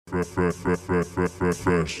Fresh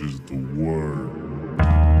is the word.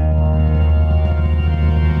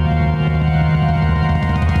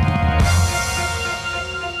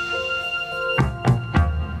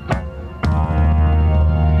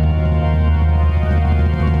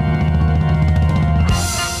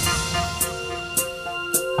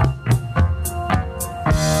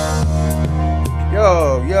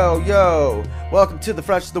 Yo, welcome to the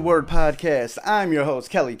Fresh is the Word podcast. I'm your host,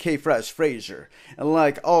 Kelly K. Fresh Frazier. And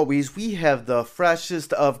like always, we have the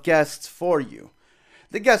freshest of guests for you.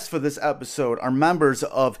 The guests for this episode are members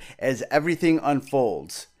of As Everything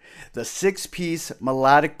Unfolds, the six-piece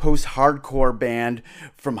melodic post-hardcore band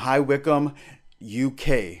from High Wycombe,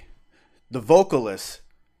 UK. The vocalist,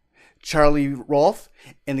 Charlie Rolfe,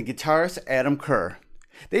 and the guitarist, Adam Kerr.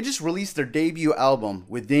 They just released their debut album,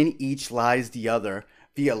 Within Each Lies the Other,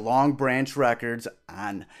 via Long Branch Records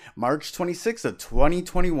on March 26th of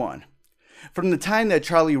 2021. From the time that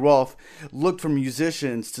Charlie Rolfe looked for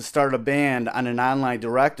musicians to start a band on an online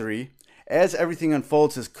directory, As Everything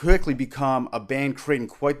Unfolds has quickly become a band creating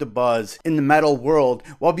quite the buzz in the metal world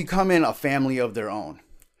while becoming a family of their own.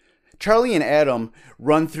 Charlie and Adam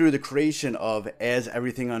run through the creation of As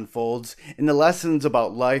Everything Unfolds and the lessons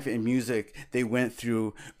about life and music they went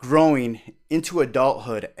through growing into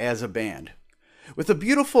adulthood as a band. With a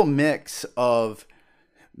beautiful mix of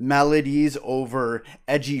melodies over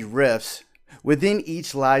edgy riffs, Within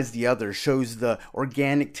Each Lies the Other shows the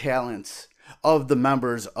organic talents of the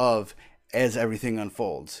members of As Everything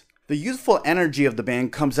Unfolds. The youthful energy of the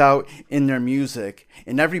band comes out in their music,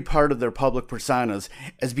 in every part of their public personas,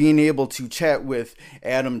 as being able to chat with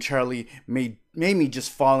Adam Charlie made me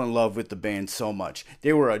just fall in love with the band so much.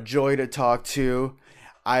 They were a joy to talk to.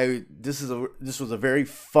 This was a very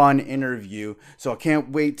fun interview, so I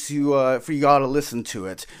can't wait for y'all to listen to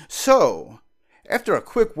it. So, after a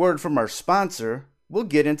quick word from our sponsor, we'll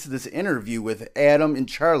get into this interview with Adam and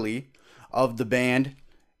Charlie of the band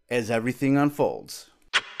As Everything Unfolds.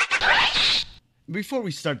 Before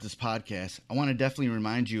we start this podcast, I want to definitely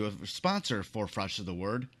remind you of a sponsor for Fresh is the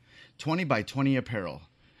Word, 20 by 20 Apparel.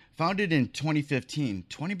 Founded in 2015,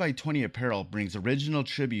 20 by 20 Apparel brings original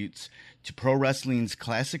tributes to pro wrestling's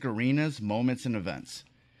classic arenas, moments, and events.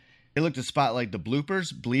 They look to spotlight the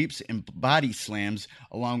bloopers, bleeps, and body slams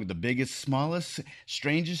along with the biggest, smallest,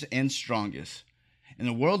 strangest, and strongest. In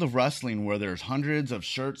the world of wrestling where there's hundreds of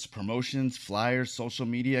shirts, promotions, flyers, social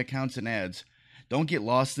media accounts, and ads, don't get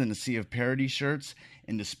lost in the sea of parody shirts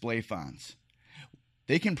and display fonts.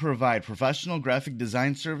 They can provide professional graphic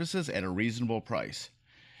design services at a reasonable price.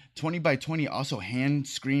 20 by 20 also hand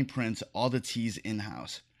screen prints all the tees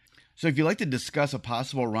in-house. So if you'd like to discuss a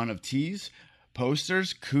possible run of tees,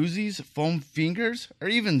 posters, koozies, foam fingers, or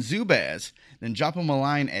even Zubaz, then drop them a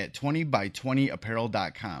line at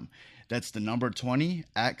 20by20apparel.com. That's the number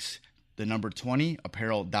 20x, the number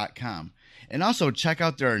 20apparel.com. And also check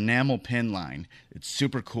out their enamel pin line. It's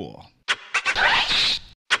super cool.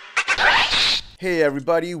 Hey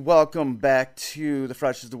everybody, welcome back to the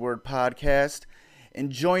Fresh is the Word podcast. And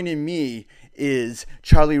joining me is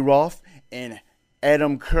Charlie Rolfe and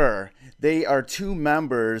Adam Kerr. They are two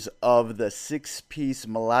members of the six-piece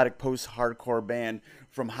melodic post-hardcore band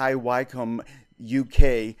from High Wycombe,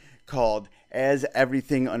 UK, called As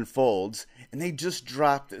Everything Unfolds. And they just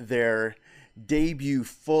dropped their debut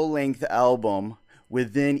full-length album,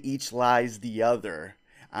 Within Each Lies the Other,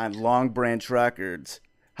 on Long Branch Records.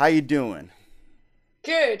 How you doing?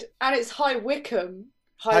 Good, and it's High Wycombe.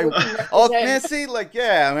 Oh man, see, like,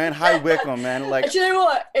 yeah, man, High Wycombe, man. Like, do you know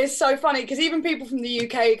what? It's so funny because even people from the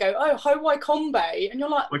UK go, "Oh, High Wycombe," and you're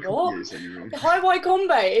like, "What? High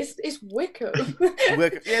Wycombe? It's Wycombe."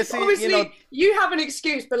 Yeah, see, obviously, you have an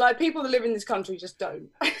excuse, but like people that live in this country just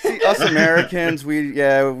don't. See, us Americans, we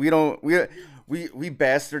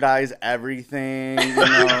bastardize everything,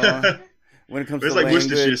 when it comes to language. It's like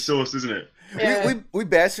Worcestershire sauce, isn't it? Yeah. We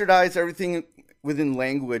bastardize everything within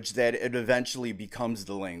language that it eventually becomes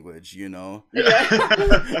the language, Yeah.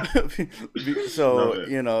 So,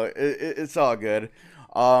 it's all good.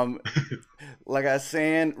 Like I was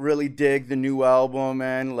saying, really dig the new album,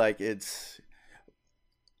 man. Like it's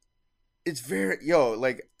very,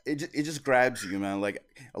 like it just grabs you, man. Like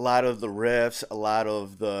a lot of the riffs, a lot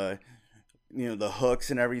of the, the hooks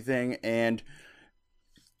and everything. And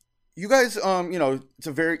you guys, it's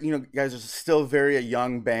a very, you guys are still a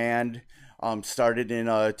young band. Started in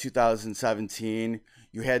 2017.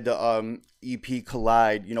 You had the EP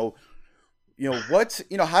Collide.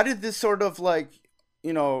 How did this sort of like,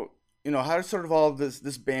 how did sort of all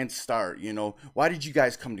this band start? Why did you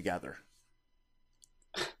guys come together?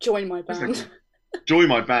 Join my band. Join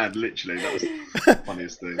my band, literally. That was the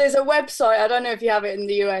funniest thing. There's a website, I don't know if you have it in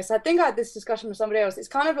the US. I think I had this discussion with somebody else. It's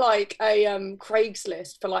kind of like a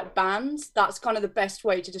Craigslist for like bands. That's kind of the best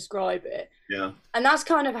way to describe it. Yeah. And that's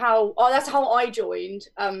kind of how I joined.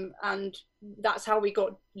 And that's how we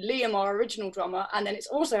got Liam, our original drummer. And then it's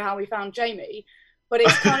also how we found Jamie. But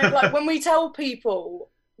it's kind of like when we tell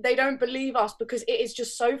people, they don't believe us because it is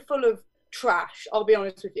just so full of trash. I'll be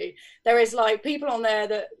honest with you. There is like people on there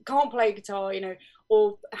that can't play guitar, you know,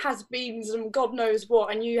 or has beens and God knows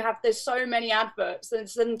what, and there's so many adverts, and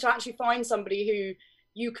then to actually find somebody who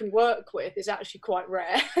you can work with is actually quite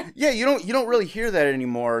rare. Yeah, you don't really hear that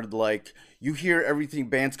anymore. Like, you hear everything,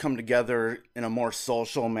 bands come together in a more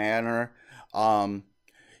social manner.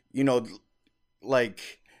 You know, like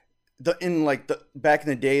back in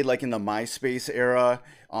the day, like in the MySpace era,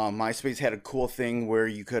 MySpace had a cool thing where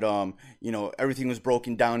you could, you know, everything was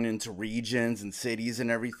broken down into regions and cities and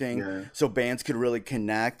everything, yeah. So bands could really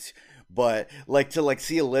connect. But to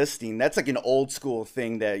see a listing, that's like an old school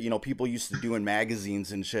thing that, you know, people used to do in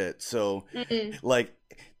magazines and shit. So like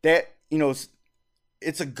that, you know,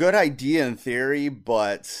 it's a good idea in theory,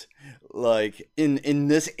 but like in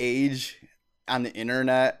this age on the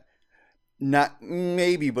internet, not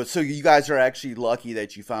maybe, but so you guys are actually lucky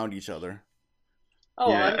that you found each other. Oh,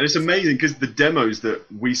 yeah, and it's amazing because the demos that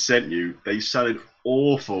we sent you, they sounded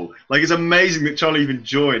awful. Like, it's amazing that Charlie even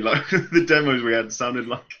joined. Like, the demos we had sounded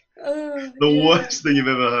like the worst thing you've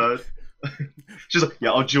ever heard. She's like,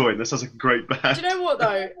 yeah, I'll join. This sounds like a great band. Do you know what,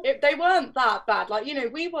 though? They weren't that bad. Like, you know,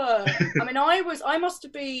 we were... I mean, I must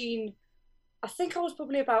have been... I think I was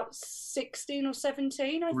probably about 16 or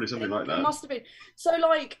 17. Probably something like that. It must have been. So,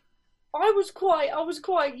 like, I was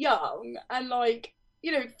quite young, and, like...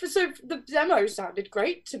 You know, so the demo sounded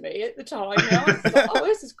great to me at the time. You know? I thought, oh,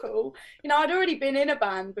 this is cool. You know, I'd already been in a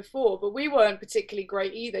band before, but we weren't particularly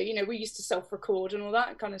great either. You know, we used to self-record and all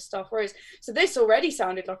that kind of stuff. So this already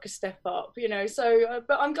sounded like a step up, you know. So,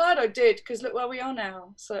 but I'm glad I did, because look where we are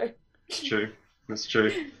now. So. It's true. That's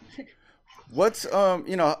true. What's,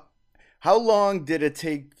 you know, how long did it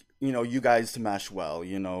take, you know, you guys to mesh well?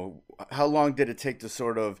 You know, how long did it take to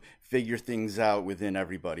sort of figure things out within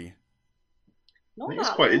everybody? I think it was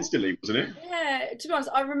quite instantly, wasn't it? Yeah, to be honest,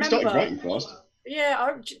 I remember. You started writing fast.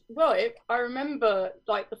 Yeah, I remember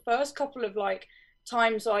like the first couple of like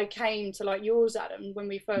times I came to like yours, Adam, when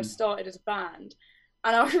we first started as a band,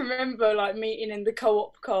 and I remember like meeting in the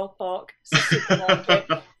Co-op car park, supermarket.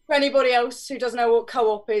 For anybody else who doesn't know what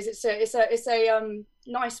Co-op is, it's a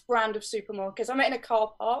nice brand of supermarkets. I met in a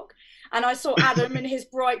car park, and I saw Adam in his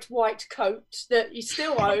bright white coat that he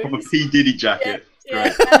still owns. A P Diddy jacket.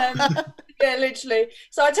 Yeah, yeah, literally.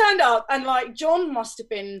 So I turned up, and like John must have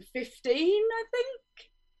been 15, I think,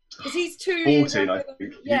 because he's 14. I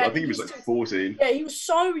think. Yeah, I think he was like 14. Yeah, he was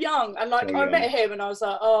so young, and like I met him, and I was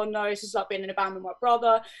like, oh no, this is like being in a band with my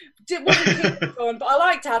brother. It wasn't fun, but I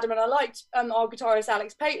liked Adam, and I liked our guitarist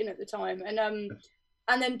Alex Payton at the time,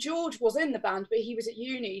 and then George was in the band, but he was at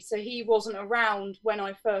uni, so he wasn't around when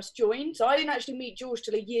I first joined. So I didn't actually meet George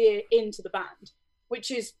till a year into the band,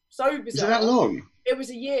 which is so bizarre. Is it that long? It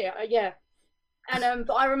was a year, yeah. And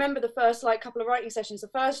but I remember the first like couple of writing sessions. The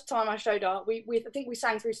first time I showed up, I think we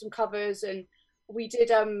sang through some covers, and we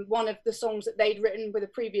did one of the songs that they'd written with a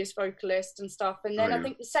previous vocalist and stuff. And then I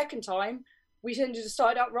think the second time we just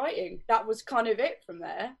started out writing. That was kind of it from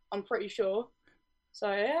there, I'm pretty sure.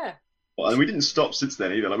 So yeah. Well, and we didn't stop since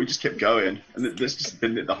then either. Like, we just kept going, and that's just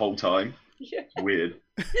been it the whole time. Yeah. Weird.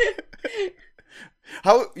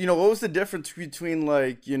 How, you know, what was the difference between,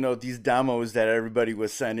 like, you know, these demos that everybody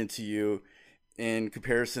was sending to you in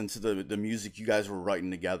comparison to the music you guys were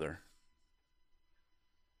writing together?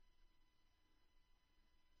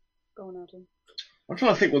 Go on, Adam. I'm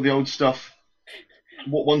trying to think what the old stuff,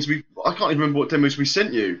 what ones I can't even remember what demos we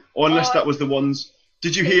sent you, or unless that was the ones.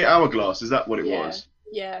 Did you hear Hourglass? Is that what it was?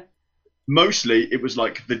 Yeah. Mostly, it was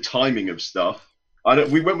like the timing of stuff.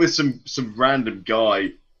 We went with some random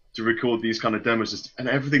guy to record these kind of demos, and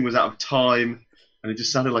everything was out of time, and it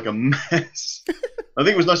just sounded like a mess. I think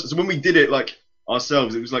it was nice. So when we did it like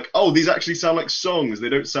ourselves, it was like, oh, these actually sound like songs. They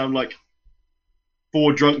don't sound like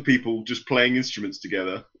 4 drunk people just playing instruments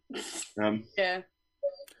together. Yeah.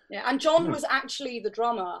 And John was actually the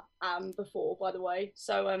drummer before, by the way.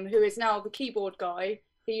 So who is now the keyboard guy?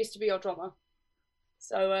 He used to be our drummer.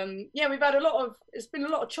 So yeah, we've had it's been a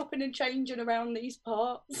lot of chopping and changing around these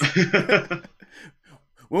parts.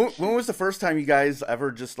 When was the first time you guys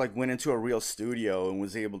ever just like went into a real studio and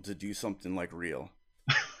was able to do something like real?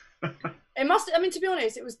 It must. I mean, to be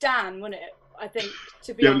honest, it was Dan, wasn't it? I think.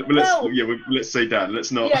 To be honest. Let's say Dan.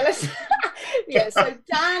 Let's not. Yeah, let's. Yeah. So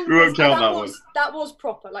Dan. We won't count that one. That was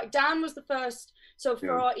proper. Like Dan was the first So for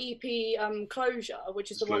Yeah. our EP Closure,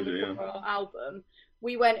 which is the one Closure, before our album,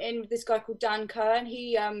 we went in with this guy called Dan Kern.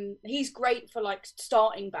 He's great for like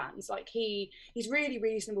starting bands. Like he's really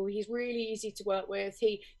reasonable. He's really easy to work with.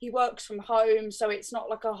 He works from home, so it's not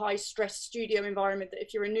like a high stress studio environment that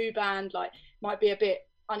if you're a new band like might be a bit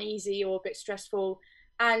uneasy or a bit stressful.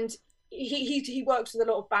 And he works with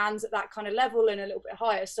a lot of bands at that kind of level and a little bit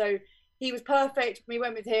higher. So he was perfect. We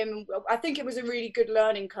went with him. I think it was a really good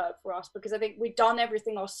learning curve for us because I think we'd done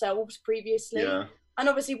everything ourselves previously. Yeah. And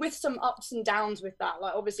obviously with some ups and downs with that,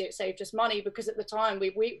 like obviously it saved us money because at the time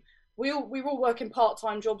we were all working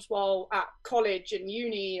part-time jobs while at college and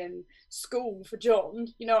uni and school for John,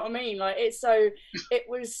 you know what I mean? Like it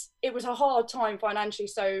was a hard time financially.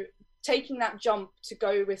 So taking that jump to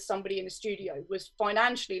go with somebody in the studio was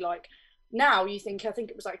financially like, now you think, I think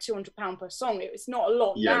it was like £200 per song. It's not a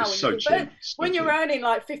lot Yeah, now. it's so cheap. But when you're earning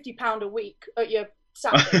like £50 a week at your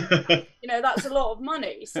salary, you know, that's a lot of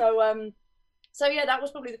money. So yeah, that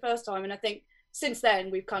was probably the first time, and I think since then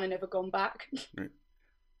we've kind of never gone back. I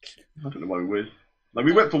don't know why we would. Like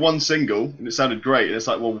we went for one single and it sounded great, and it's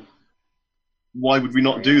like, well, why would we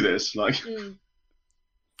not do this? Like,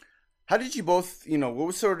 How did you both, what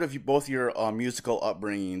was sort of both your musical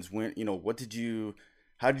upbringings? When,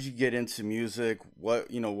 how did you get into music?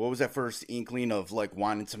 What was that first inkling of like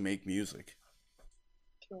wanting to make music?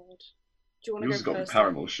 God. Do you want to yours has go got first?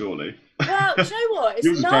 Paramore, surely. Well, do you know what? It's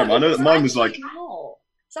Yours is Paramore. I know that mine was like. Not.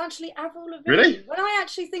 It's actually Avril Lavigne. Really? When I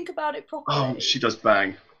actually think about it properly. Oh, she does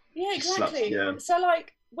bang. Yeah, She slaps, exactly. yeah. So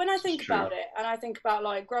like when I think true. about it, and I think about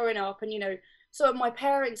like growing up, and so my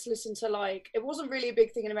parents listened to like, it wasn't really a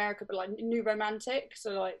big thing in America, but like new romantic,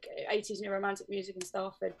 so like 80s new romantic music and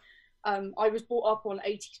stuff, and I was brought up on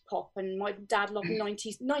 80s pop, and my dad loved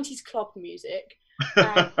 90s club music.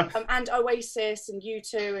 And Oasis and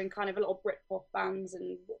U2 and kind of a lot of Britpop bands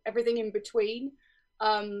and everything in between.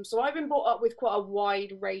 So I've been brought up with quite a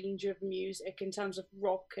wide range of music in terms of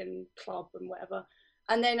rock and club and whatever.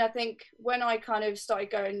 And then I think when I kind of started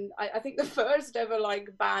going, I think the first ever like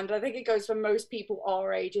band, I think it goes for most people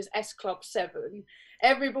our age, is S Club 7.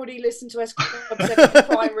 Everybody listened to S Club 7 in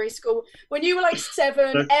primary school. When you were like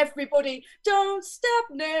 7, everybody, don't stop,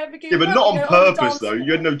 never give Yeah, but up, not on the purpose dance though. floor.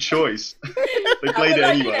 You had no choice. They played it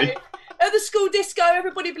Like, anyway. At the school disco,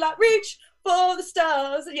 everybody be like, reach for the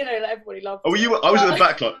stars. Like, everybody loved Oh, it. I was at the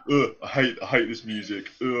back like, ugh, I hate this music.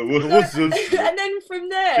 Ugh, What's this? And then from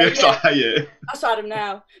there, yes, I hate it. that's Adam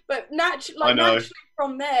now. But I know. naturally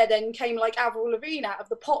from there, then came like Avril Lavigne out of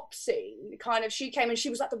the pop scene. Kind of, she came and she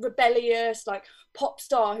was like the rebellious, like pop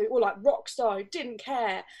star or like rock star who didn't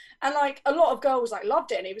care. And like a lot of girls like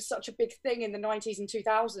loved it, and it was such a big thing in the 90s and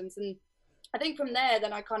 2000s. And I think from there,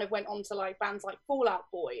 then I kind of went on to like bands like Fall Out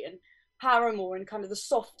Boy and Paramore and kind of the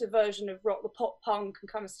softer version of rock, the pop punk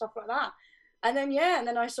and kind of stuff like that. And then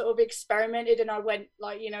I sort of experimented, and I went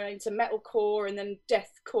like, into metalcore and then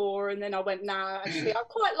deathcore, and then I went, nah, actually I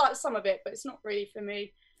quite like some of it, but it's not really for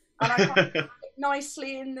me. And I kind of fit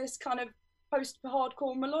nicely in this kind of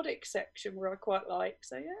post-hardcore melodic section where I quite like.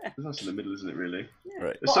 So yeah. That's in the middle, isn't it? Really. Yeah.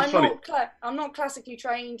 Right. It's But so funny. I'm not classically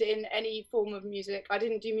trained in any form of music. I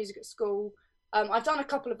didn't do music at school. I've done a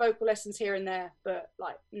couple of vocal lessons here and there, but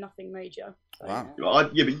like nothing major. So,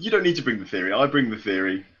 Wow. Yeah, but you don't need to bring the theory. I bring the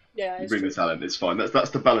theory. Yeah, You it's bring true. the talent. It's fine. That's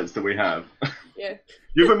the balance that we have. Yeah.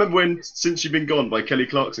 You ever remember when "Since You've Been Gone" by Kelly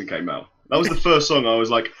Clarkson came out? That was the first song I was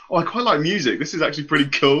like, oh, I quite like music. This is actually pretty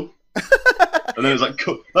cool. And then it was like,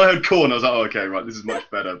 cool. I heard Korn. I was like, oh, okay, right, this is much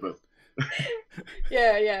better. But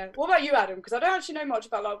Yeah. What about you, Adam? Because I don't actually know much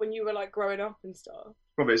about like when you were like growing up and stuff.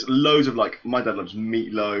 probably it's loads of like, my dad loves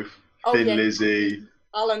Meatloaf, Oh, Thin yeah. Lizzy.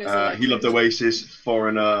 Alan is a He loved legend. Oasis,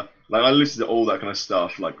 Foreigner. Like I listened to all that kind of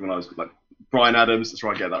stuff. Like when I was like Bryan Adams. That's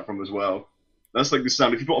where I get that from as well. That's like the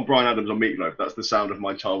sound. If you put on Bryan Adams or Meatloaf, that's the sound of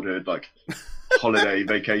my childhood, like holiday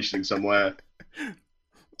vacationing somewhere,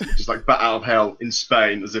 just like bat out of hell in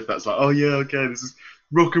Spain, as if that's like, oh yeah, okay, this is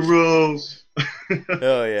rock and roll,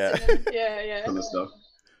 Oh yeah. Yeah. kind of stuff.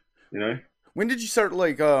 You know. When did you start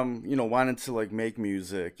like wanting to like make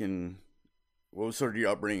music, and what was sort of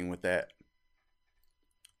your upbringing with that?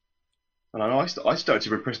 And I know I started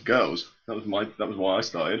to impress girls. That was why I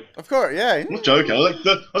started. Of course, yeah. I'm not joking. I was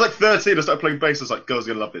like 13. I started playing bass. I was like, girls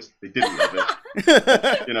are gonna love this. They didn't love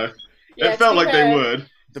it. You know. Yeah, It felt like they would.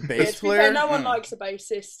 The Yeah, bass to be fair, player. no one likes a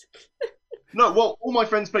bassist. No, well, all my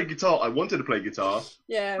friends played guitar. I wanted to play guitar.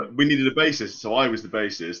 Yeah. But we needed a bassist, so I was the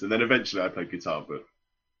bassist, and then eventually I played guitar. But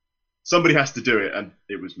somebody has to do it, and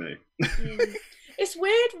it was me. Mm. It's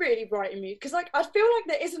weird, really, writing music, because like I feel like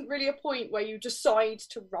there isn't really a point where you decide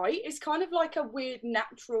to write. It's kind of like a weird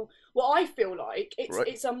natural. What I feel like Right.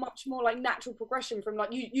 it's a much more like natural progression from like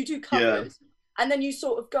you do covers, And then you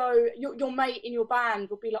sort of go, your mate in your band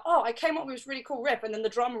will be like, oh, I came up with this really cool riff, and then the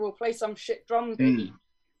drummer will play some shit drum beat,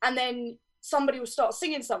 and then somebody will start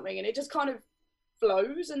singing something, and it just kind of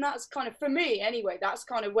flows. And that's kind of, for me anyway, that's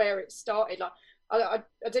kind of where it started. Like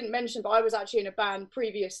I didn't mention, but I was actually in a band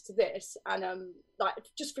previous to this, and like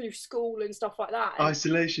just through school and stuff like that. And,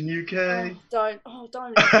 Isolation UK. Don't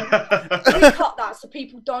please cut that so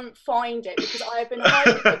people don't find it, because I have been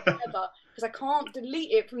hiding it forever because I can't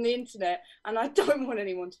delete it from the internet, and I don't want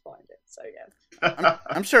anyone to find it. So yeah,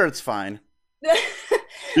 I'm sure it's fine.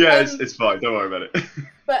 Yeah, it's fine. Don't worry about it.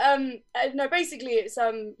 But no, basically it's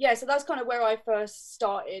yeah. So that's kind of where I first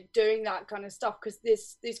started doing that kind of stuff, because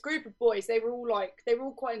this group of boys, they were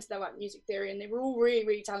all quite into their like music theory, and they were all really,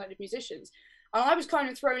 really talented musicians. And I was kind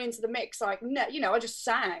of thrown into the mix, like, you know, I just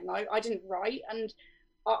sang. I didn't write, and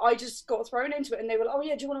I just got thrown into it. And they were like, oh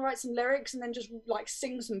yeah, do you want to write some lyrics and then just like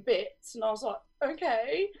sing some bits? And I was like,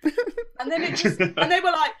 okay. And then and they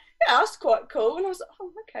were like, yeah, that's quite cool. And I was like,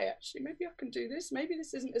 oh, okay, actually, maybe I can do this. Maybe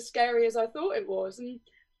this isn't as scary as I thought it was. And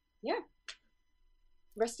yeah,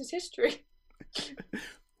 rest is history.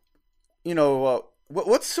 You know,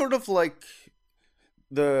 what's sort of like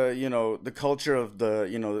the culture of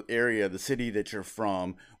the area, the city that you're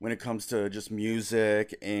from, when it comes to just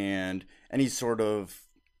music and any sort of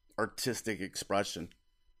artistic expression?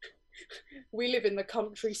 We live in the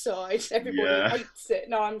countryside. Everybody hates it.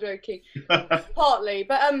 No, I'm joking. Partly,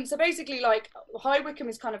 but so basically, like High Wycombe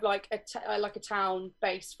is kind of like a town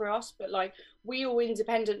base for us, but like we all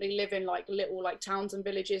independently live in like little like towns and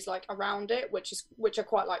villages like around it, which are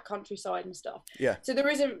quite like countryside and stuff. Yeah. So there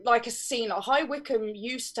isn't like a scene. Like High Wycombe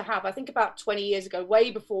used to have, I think about 20 years ago,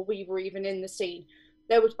 way before we were even in the scene,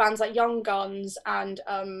 there was bands like Young Guns, and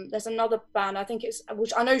there's another band, I think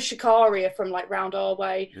which I know Shikari are from like round our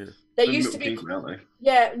way. Yeah. There used to be,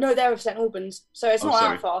 yeah, no, they're of St Albans, so it's not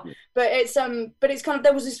that far. Yeah. But it's kind of,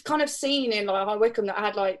 there was this kind of scene in like High Wycombe that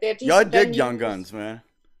had like, they had decent venues. Dig Young Guns, man.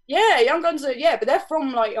 Yeah, Young Guns are, yeah, but they're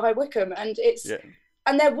from like High Wycombe, and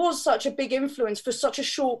and there was such a big influence for such a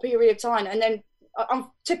short period of time, and then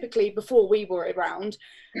typically before we were around,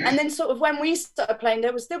 and then sort of when we started playing,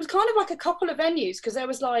 there was kind of like a couple of venues, because there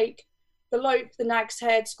was like the Lope, the Nag's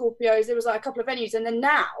Head, Scorpios, there was like a couple of venues, and then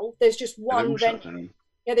now there's just one venue.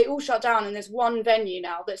 Yeah, they all shut down, and there's one venue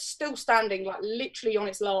now that's still standing, like literally on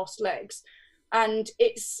its last legs, and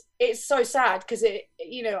it's so sad, because it,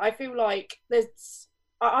 you know, I feel like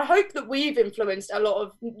I hope that we've influenced a lot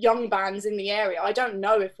of young bands in the area. I don't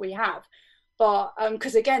know if we have, but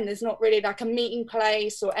because again, there's not really like a meeting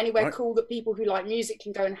place or anywhere cool that people who like music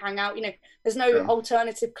can go and hang out. You know, there's no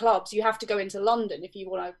alternative clubs. You have to go into London if you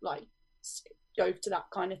want to like go to that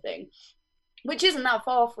kind of thing, which isn't that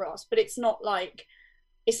far for us, but it's not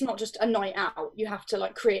just a night out. You have to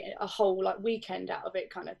like create a whole like weekend out of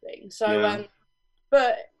it, kind of thing. So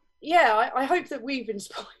but yeah, I hope that we've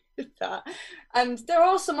inspired that. And there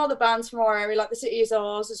are some other bands from our area, like The City Is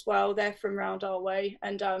Ours as well. They're from round our way,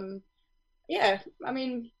 and yeah, I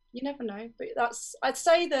mean, you never know, but I'd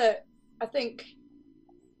say that I think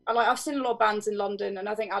I've seen a lot of bands in London, and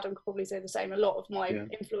I think Adam could probably say the same. A lot of my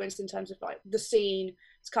influence in terms of like the scene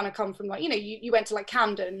has kind of come from like, you know, you went to like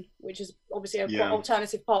Camden, which is obviously a quite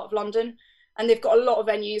alternative part of London, and they've got a lot of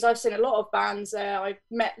venues. I've seen a lot of bands there. I've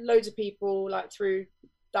met loads of people like through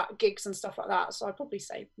that, gigs and stuff like that. So I'd probably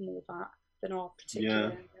say more of that than our particular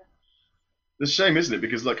area. It's a shame, isn't it?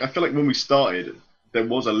 Because like I feel like when we started, there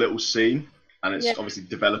was a little scene, and it's obviously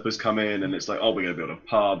developers come in, and it's like, oh, we're going to build a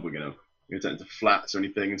pub, we're going to turn into flats or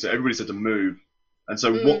anything, and so everybody's had to move, and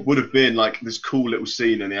so what would have been like this cool little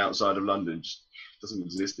scene in the outside of London just doesn't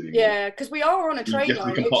exist anymore. Yeah, because we are on a train line. You have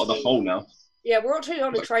to become part of the whole now. Yeah, we're actually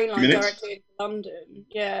on a train line directly into London.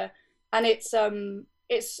 Yeah, and it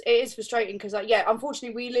is frustrating because like,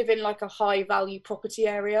 unfortunately we live in like a high value property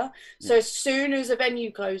area, so as soon as a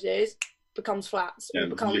venue closes, becomes flats, or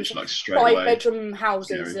becomes like 5-bedroom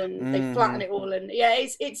houses, and they flatten it all, and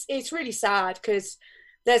it's really sad because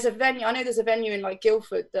there's a venue, I know there's a venue in like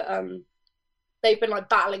Guildford that they've been like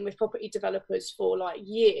battling with property developers for like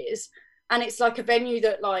years, and it's like a venue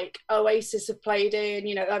that like Oasis have played in,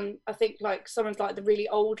 you know, I think like some of like the really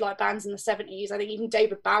old like bands in the 70s, I think even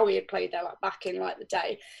David Bowie had played there like back in like the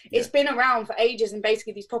day. It's been around for ages, and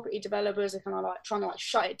basically these property developers are kind of like trying to like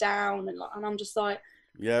shut it down, and I'm just like,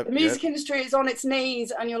 the music industry is on its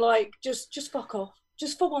knees, and you're like, just fuck off,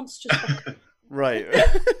 just for once, just fuck off. Right.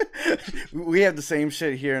 We have the same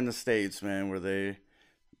shit here in the States, man, where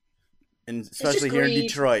and especially here in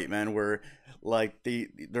Detroit, man, where like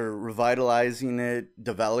they're revitalizing it,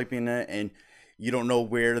 developing it, and you don't know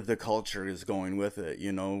where the culture is going with it,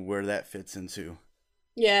 you know, where that fits into.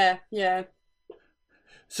 Yeah.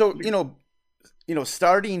 So, you know,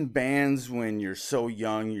 starting bands when you're so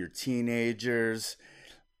young, you're teenagers,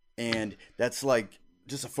 and that's like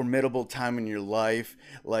just a formidable time in your life.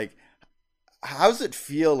 Like, how does it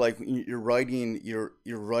feel like you're writing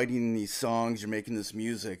these songs, you're making this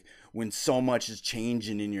music when so much is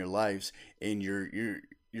changing in your lives and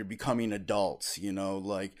you're becoming adults,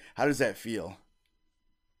 like how does that feel?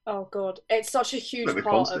 Oh God, it's such a huge Like the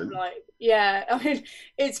part of constant. like, yeah, I mean,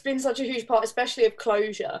 it's been such a huge part, especially of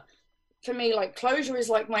Closure. For me, like Closure is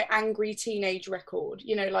like my angry teenage record.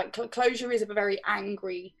 Like Closure is a very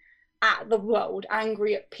angry at the world,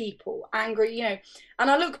 angry at people, angry, And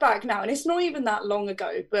I look back now, and it's not even that long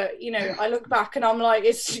ago, but I look back and I'm like,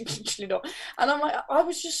 it's literally not. And I'm like, I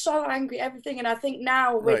was just so angry at everything. And I think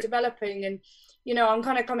now we're Right. developing, and I'm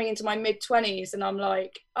kind of coming into my mid-20s, and I'm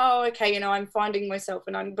like, oh, okay, I'm finding myself,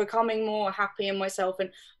 and I'm becoming more happy in myself, and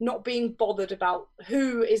not being bothered about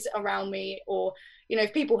who is around me, or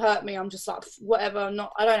if people hurt me, I'm just like, whatever,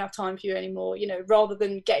 I don't have time for you anymore, rather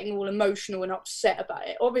than getting all emotional and upset about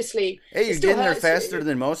it. Obviously, Hey, it you're still getting there hurts faster you.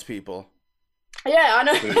 than most people. Yeah, I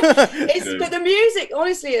know. Yeah. But the music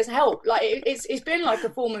honestly has helped. Like it's been like a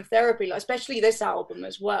form of therapy, like especially this album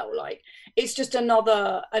as well. Like it's just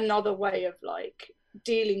another way of like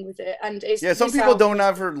dealing with it. And it's Yeah, some this people album don't is,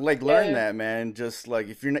 ever like learn yeah, that, man. Just like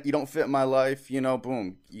if you don't fit my life,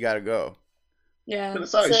 boom, you gotta go. yeah. But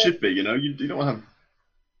that's how it So should be, You don't have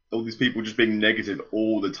all these people just being negative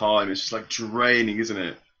all the time. It's just like draining, isn't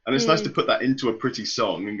it? And it's nice to mm, put that into a pretty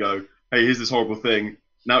song and go, hey, here's this horrible thing.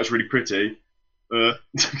 Now it's really pretty. Uh,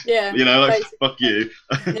 yeah, like basically, fuck you.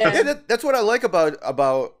 Yeah, yeah. that's what I like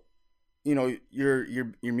about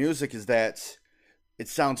your music is that it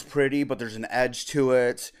sounds pretty, but there's an edge to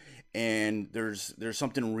it, and there's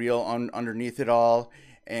something real underneath it all,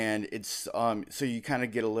 and it's so you kind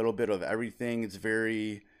of get a little bit of everything. It's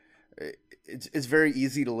very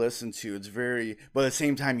easy to listen to. But at the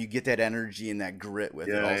same time, you get that energy and that grit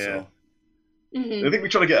with it Yeah, yeah. also. Hmm. I think we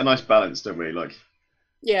try to get a nice balance, don't we? Like,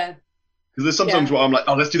 Yeah, because there's some songs yeah. where I'm like,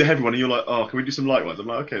 oh, let's do the heavy one, and you're like, oh, can we do some light ones? I'm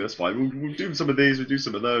like, okay, that's fine. We'll do some of these, we'll do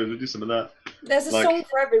some of those, we'll do some of that. There's a Like, song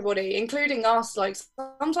for everybody, including us. Like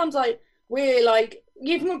sometimes, like we're like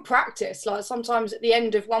even with practice, like sometimes at the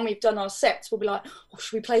end of when we've done our sets, we'll be like, "Oh,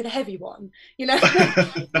 should we play the heavy one?"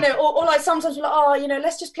 Or like sometimes we're like, "Oh,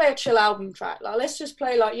 let's just play a chill album track. Like let's just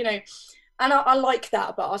play like." And I like that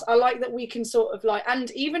about us. I like that we can sort of like, and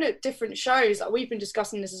even at different shows, like we've been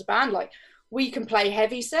discussing this as a band, like we can play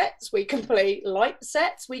heavy sets, we can play light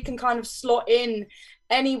sets, we can kind of slot in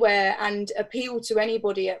anywhere and appeal to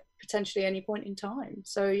anybody at potentially any point in time.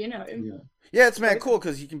 So, yeah. Yeah, it's mad very cool cool.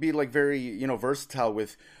 because you can be like very versatile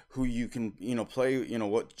with who you can play,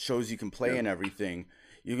 what shows you can play Yeah. and everything.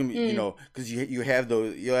 You can Mm, because you have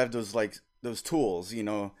those like those tools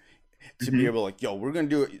to be Hmm. able like, yo, we're gonna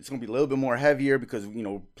do it. It's gonna be a little bit more heavier because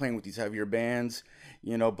playing with these heavier bands,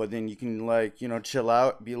 but then you can like chill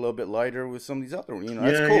out, be a little bit lighter with some of these other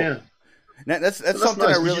that's Yeah, cool. yeah. That's But that's something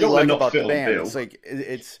I nice because you really don't want like to not about the fit on band. It's bill. like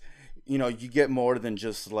it's you get more than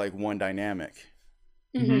just like one dynamic.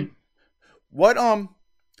 hmm. Hmm. What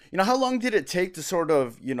how long did it take to sort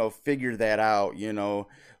of figure that out?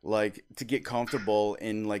 Like to get comfortable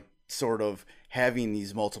in like sort of having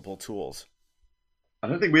these multiple tools. I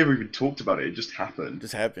don't think we ever even talked about it. It just happened.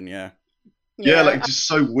 Just happen, yeah. Yeah, like Yeah. just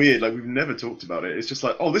so weird. Like we've never talked about it. It's just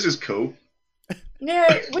like, oh, this is cool.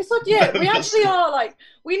 Yeah, we thought, yeah, we And that's actually are like,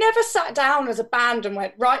 we never sat down as a band and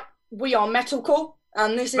went, right, we are metalcore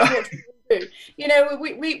and this is what we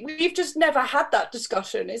do. We've just never had that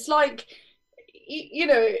discussion. It's like,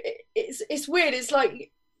 it's weird. It's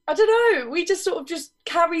like, I don't know. We just sort of just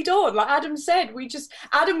carried on. Like Adam said,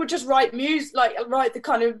 Adam would just write music, like write the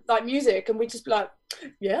kind of like music, and we'd just be like,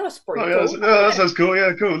 yeah, that's oh pretty yeah, cool. that sounds cool.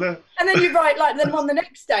 Yeah, cool. Yeah. And then you write like them on the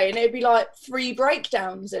next day, and it'd be like 3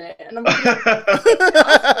 breakdowns in it, and I'm like, that's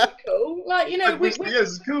pretty cool. Like Yeah,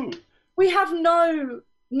 it's cool. we have no.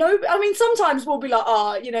 I mean, sometimes we'll be like,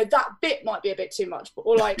 oh, that bit might be a bit too much,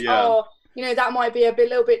 or like, Yeah, oh, that might be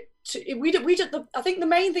little bit. We just. I think the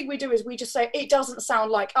main thing we do is we just say it doesn't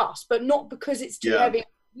sound like us, but not because it's too yeah, heavy,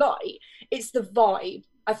 light. It's the vibe.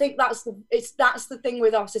 I think that's the thing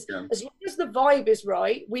with us is yeah. as long as the vibe is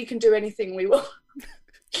right, we can do anything we want.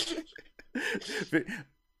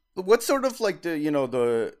 What sort of like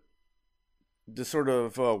the sort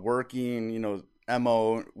of working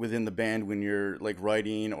mo within the band when you're like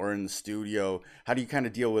writing or in the studio? How do you kind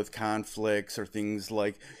of deal with conflicts or things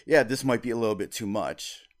like, yeah, this might be a little bit too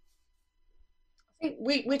much? I think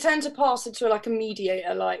we tend to pass it to like a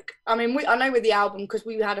mediator. Like, I mean, I know with the album because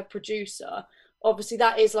we had a producer. Obviously,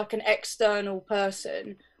 that is like an external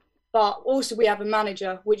person, but also we have a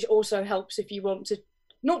manager, which also helps if you want to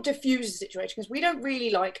not diffuse the situation, because we don't really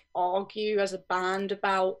like argue as a band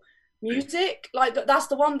about music. Like that's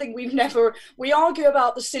the one thing we argue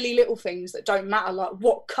about the silly little things that don't matter, like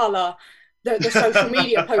what color the social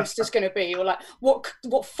media post is going to be, or like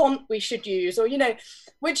what font we should use, or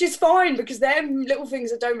which is fine because they're little things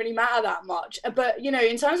that don't really matter that much. But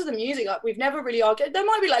in terms of the music, like we've never really argued. There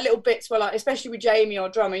might be like little bits where, like, especially with Jamie, our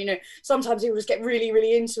drummer, sometimes he will just get really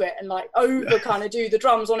really into it and like over kind of do the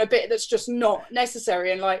drums on a bit that's just not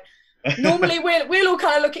necessary. And like normally we'll all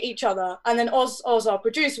kind of look at each other, and then Oz our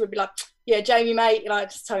producer would be like, yeah, Jamie mate,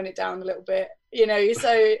 just tone it down a little bit,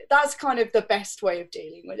 so that's kind of the best way of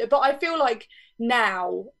dealing with it. But I feel like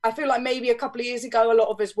maybe a couple of years ago a lot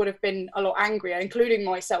of us would have been a lot angrier, including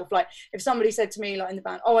myself. Like if somebody said to me, like in the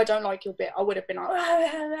band, oh, I don't like your bit, I would have been like,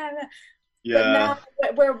 yeah.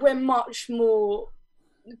 But now we're much more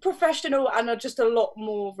professional and are just a lot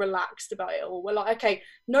more relaxed about it all. We're like, okay,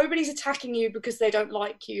 nobody's attacking you because they don't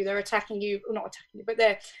like you, they're attacking you, or not attacking you, but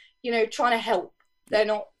they're trying to help, they're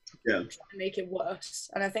not trying to make it worse.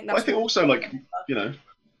 And I think that's also like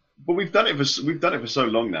but we've done it for so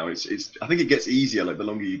long now. It's I think it gets easier like the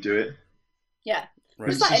longer you do it. Yeah, right.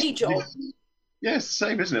 It's like any job. Yeah, it's the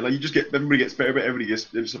same, isn't it? Like you just everybody gets better, but everybody gets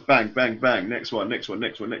just bang, bang, bang, next one.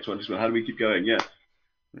 How do we keep going? Yeah.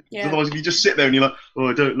 Otherwise, if you just sit there and you're like, oh,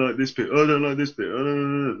 I don't like this bit, oh, I don't like this bit,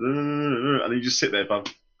 and then you just sit there for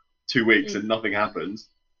 2 weeks and nothing happens,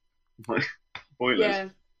 like pointless. Yeah.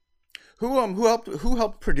 Who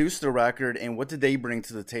helped produce the record, and what did they bring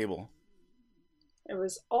to the table? It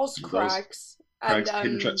was Oz Craggs and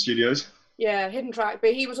Hidden Track Studios. Yeah, Hidden Track,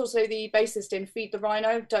 but he was also the bassist in Feed the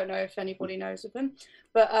Rhino. Don't know if anybody knows of him,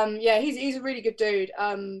 but yeah, he's a really good dude.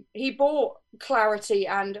 He brought clarity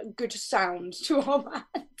and good sound to our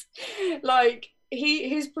band. Like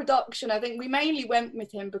his production, I think we mainly went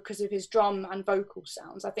with him because of his drum and vocal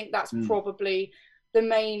sounds. I think that's probably the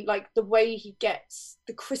main, like the way he gets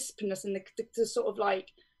the crispness and the sort of like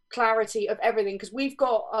clarity of everything, because we've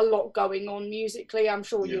got a lot going on musically. I'm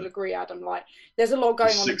sure you'll agree, Adam. Like there's a lot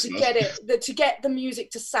going on to get the music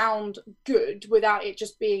to sound good without it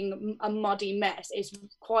just being a muddy mess is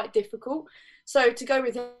quite difficult. So to go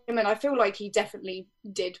with him, and I feel like he definitely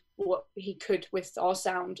did what he could with our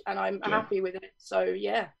sound, and I'm happy with it. So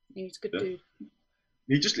yeah, he's a good dude.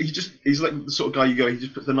 He's like the sort of guy you go, he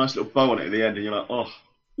just puts a nice little bow on it at the end, and you're like, oh,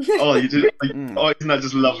 you did it. Oh, isn't that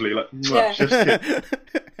just lovely? Like,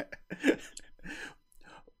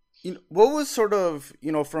 what was sort of,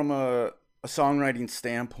 from a songwriting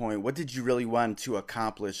standpoint, what did you really want to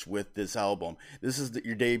accomplish with this album? This is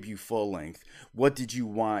your debut full length. What did you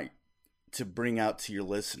want to bring out to your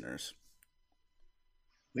listeners?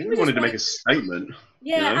 We wanted to make a statement.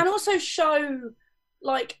 Yeah, and also show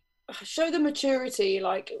the maturity,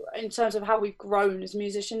 like in terms of how we've grown as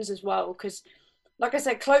musicians as well, because like I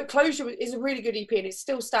said, Closure is a really good EP and it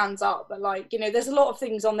still stands up, but like, there's a lot of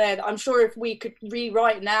things on there that I'm sure if we could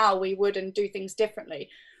rewrite now, we would and do things differently.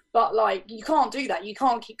 But like, you can't do that. You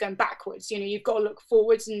can't keep going backwards. You've got to look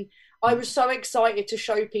forwards. And I was so excited to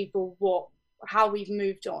show people how we've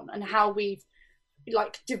moved on and how we've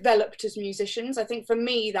like developed as musicians. I think for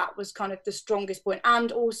me, that was kind of the strongest point.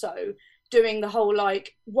 And also doing the whole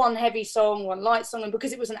like one heavy song, one light song, and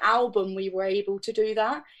because it was an album, we were able to do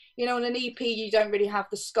that. On an EP, you don't really have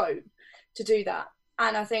the scope to do that.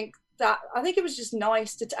 And I think it was just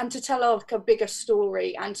nice to tell like a bigger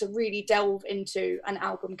story and to really delve into an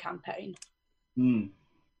album campaign.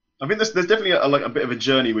 I think there's definitely a bit of a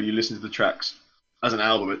journey when you listen to the tracks as an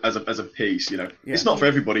album, as a piece. It's not for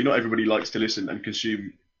everybody. Not everybody likes to listen and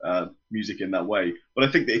consume music in that way. But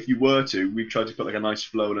I think that if you were to, we've tried to put like a nice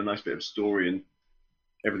flow and a nice bit of story and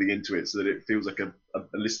everything into it so that it feels like a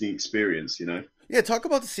listening experience. Yeah, talk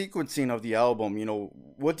about the sequencing of the album.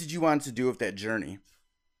 What did you want to do with that journey?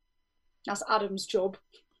 That's Adam's job.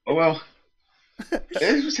 Oh, well,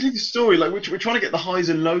 it was telling the story. Like, we're trying to get the highs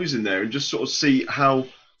and lows in there and just sort of see how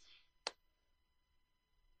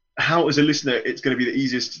as a listener, it's going to be the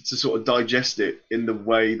easiest to sort of digest it in the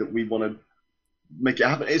way that we want to make it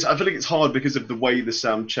happen. I feel like it's hard because of the way the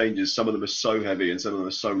sound changes. Some of them are so heavy and some of them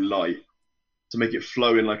are so light, to make it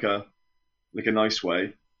flow in like a nice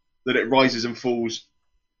way, that it rises and falls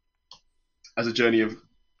as a journey of,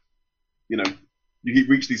 you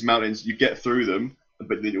reach these mountains, you get through them,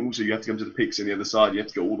 but then also you have to come to the peaks on the other side. You have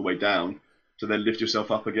to go all the way down to then lift yourself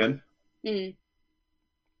up again.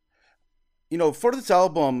 For this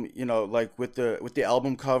album, like with the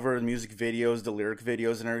album cover, the music videos, the lyric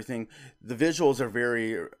videos and everything, the visuals are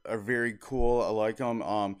very cool. I like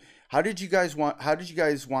them. How did you guys want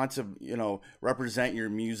to, represent your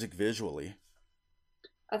music visually?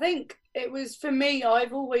 I think it was, for me,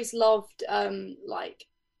 I've always loved like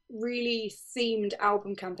really themed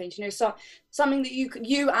album campaigns, you know, so something that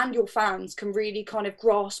you and your fans can really kind of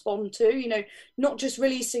grasp onto, you know, not just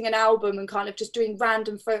releasing an album and kind of just doing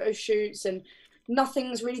random photo shoots and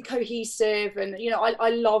nothing's really cohesive. And you know, I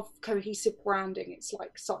love cohesive branding. It's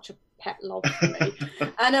like such a pet love for me.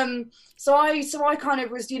 And so I kind of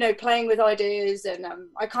was, you know, playing with ideas, and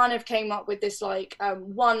I kind of came up with this like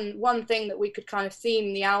one thing that we could kind of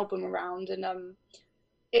theme the album around. And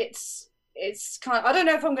it's kind of, I don't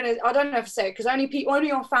know if to say it because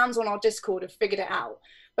only our fans on our Discord have figured it out.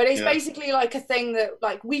 But it's basically like a thing that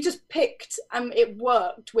like we just picked and it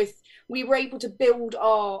worked with, we were able to build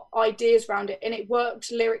our ideas around it, and it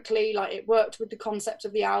worked lyrically, like it worked with the concept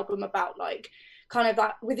of the album about like kind of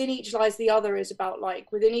that within each lies the other is about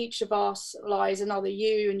like within each of us lies another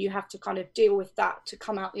you, and you have to kind of deal with that to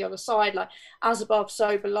come out the other side, like as above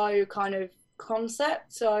so below kind of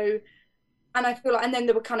concept. So, and I feel like, and then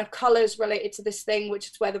there were kind of colors related to this thing, which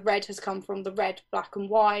is where the red has come from, the red, black and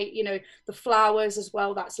white, you know, the flowers as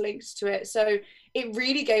well, that's linked to it. So it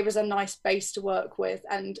really gave us a nice base to work with.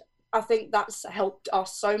 And I think that's helped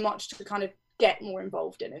us so much to kind of get more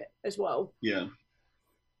involved in it as well. Yeah.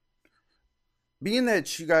 Being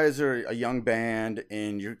that you guys are a young band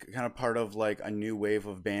and you're kind of part of like a new wave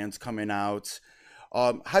of bands coming out,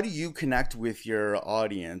 how do you connect with your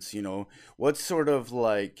audience? You know, what sort of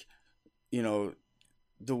like, you know,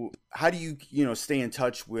 how do you, you know, stay in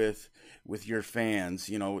touch with your fans,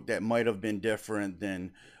 you know, that might have been different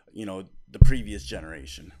than, you know, the previous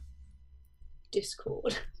generation?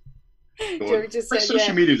 Discord.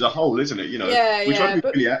 Social media as a whole, isn't it? You know, we try to be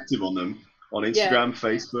really active on them, on Instagram,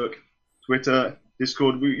 Facebook, Twitter,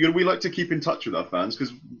 Discord. We like to keep in touch with our fans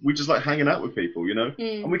because we just like hanging out with people, you know.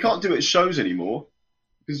 And we can't do it at shows anymore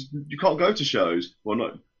because you can't go to shows. Well,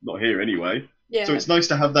 not here anyway. Yeah. So it's nice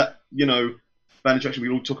to have that, you know, band interaction. We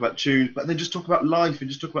all talk about tunes, but then just talk about life and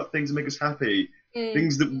just talk about things that make us happy,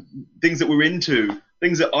 things that we're into,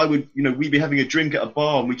 things that I would, you know, we'd be having a drink at a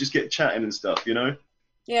bar and we just get chatting and stuff, you know.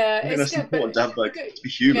 Yeah, it's good, important to have like to be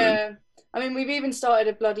human. Yeah, I mean, we've even started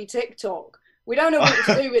a bloody TikTok. We don't know what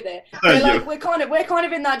to do with it. We're kind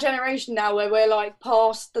of in that generation now where we're like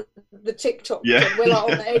past the TikTok. Yeah. We're like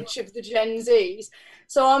on the edge of the Gen Zs.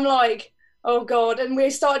 So I'm like, oh God. And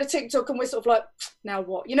we started a TikTok and we're sort of like, now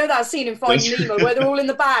what? You know that scene in Finding Nemo where they're all in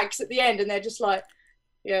the bags at the end and they're just like,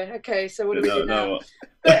 yeah, okay, so what do we do now?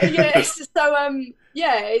 But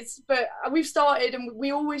yeah, but we've started and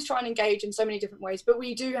we always try and engage in so many different ways. But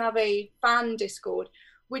we do have a fan Discord,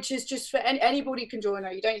 which is just for anybody can join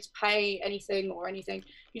it. You don't need to pay anything or anything.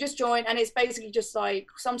 You just join, and it's basically just like,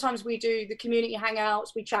 sometimes we do the community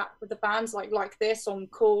hangouts, we chat with the fans like this on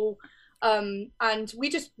call, and we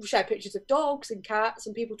just share pictures of dogs and cats,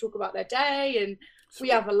 and people talk about their day, and we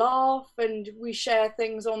have a laugh, and we share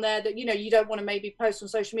things on there that, you know, you don't want to maybe post on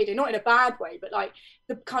social media, not in a bad way, but like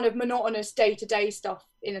the kind of monotonous day-to-day stuff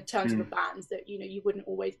in terms of the bands that, you know, you wouldn't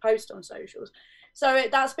always post on socials. So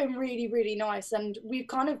that's been really, really nice. And we've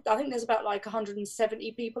kind of, I think there's about like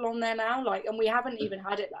 170 people on there now, like, and we haven't even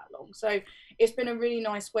had it that long. So it's been a really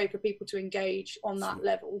nice way for people to engage on that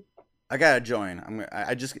level. I gotta join.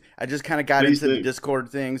 I just kind of got into the Discord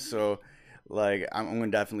thing, so like I'm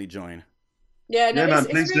gonna definitely join. Yeah, no,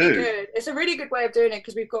 it's really good. It's a really good way of doing it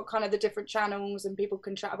because we've got kind of the different channels and people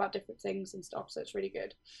can chat about different things and stuff. So it's really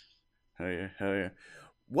good. Hell yeah.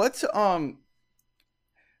 What's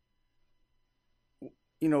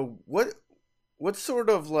you know, what sort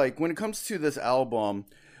of like, when it comes to this album,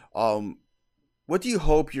 what do you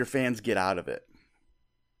hope your fans get out of it?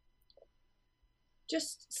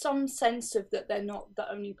 Just some sense of that they're not the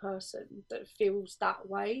only person that feels that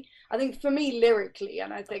way. I think for me lyrically,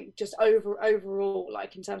 and I think just overall,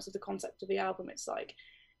 like in terms of the concept of the album, it's like,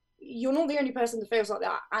 you're not the only person that feels like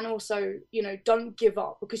that. And also, you know, don't give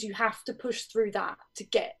up, because you have to push through that to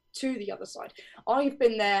get to the other side. I've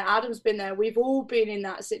been there, Adam's been there, we've all been in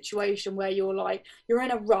that situation where you're like, you're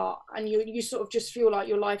in a rut and you sort of just feel like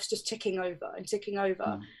your life's just ticking over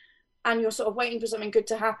and you're sort of waiting for something good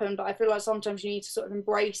to happen. But I feel like sometimes you need to sort of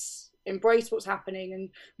embrace what's happening and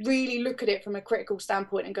really look at it from a critical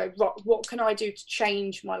standpoint and go, what can I do to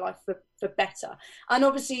change my life for better? And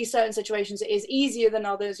obviously certain situations it is easier than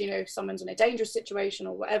others, you know, if someone's in a dangerous situation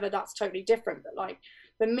or whatever, that's totally different. But like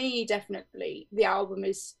for me, definitely the album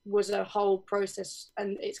was a whole process,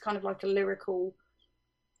 and it's kind of like a lyrical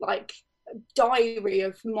like diary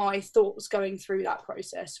of my thoughts going through that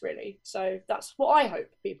process, really. So that's what I hope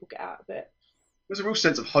people get out of it. There's a real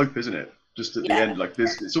sense of hope, isn't it? Just at the end, like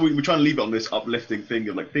this. So we try and leave it on this uplifting thing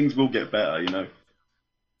of like, things will get better, you know.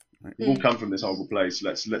 We've all come from this horrible place.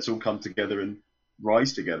 Let's all come together and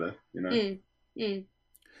rise together, you know.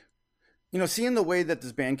 seeing the way that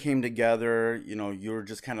this band came together, you were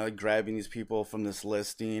just kind of like grabbing these people from this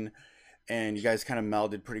listing, and you guys kind of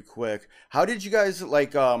melded pretty quick. How did you guys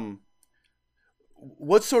like?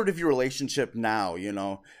 What's sort of your relationship now?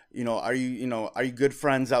 Are you good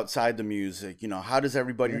friends outside the music? How does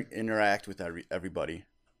everybody interact with everybody?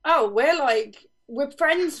 Oh, we're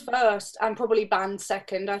friends first and probably band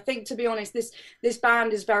second. I think, to be honest, this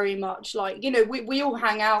band is very much like, we all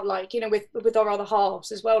hang out like, with our other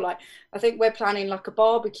halves as well. Like, I think we're planning like a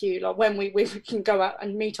barbecue, like when we can go out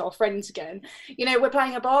and meet our friends again. We're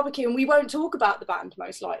planning a barbecue and we won't talk about the band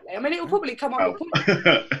most likely. I mean, it'll probably come up,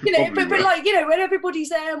 but like, when everybody's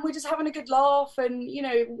there and we're just having a good laugh, and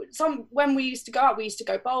when we used to go out, we used to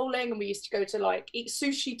go bowling and we used to go to like eat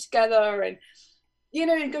sushi together, and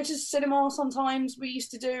and go to cinema sometimes we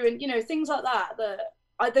used to do, and things like that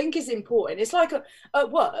I think is important. It's like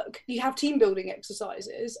at work you have team building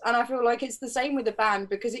exercises, and I feel like it's the same with the band,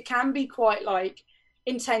 because it can be quite like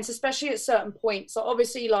intense, especially at certain points. So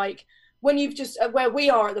obviously, like when you've just where we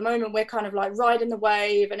are at the moment, we're kind of like riding the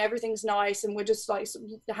wave and everything's nice and we're just like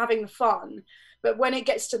having the fun. But when it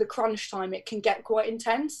gets to the crunch time, it can get quite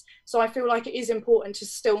intense. So I feel like it is important to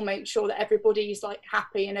still make sure that everybody's like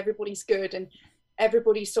happy and everybody's good and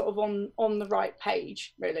everybody's sort of on the right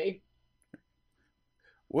page, really.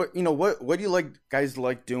 What do you guys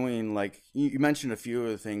like doing? Like you mentioned a few of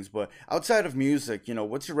the things, but outside of music,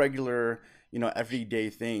 what's your regular,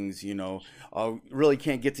 everyday things? Really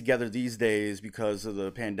can't get together these days because of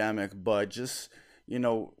the pandemic, but just,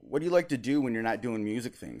 what do you like to do when you're not doing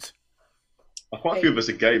music things? Quite a few of us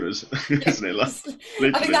are gamers, isn't it?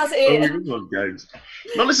 I think that's it. We love games.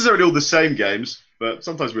 Not necessarily all the same games, but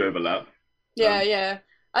sometimes we overlap. Yeah.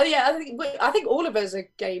 I think all of us are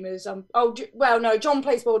gamers. No, John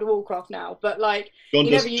plays World of Warcraft now, but like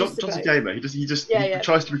John's a gamer. He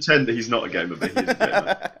tries to pretend that he's not a gamer, but he's a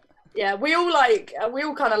gamer. Yeah, we all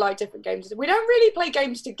kind of like different games. We don't really play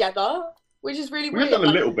games together, which is really weird. We've done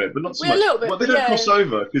a little bit, but not so much. A little bit, they don't cross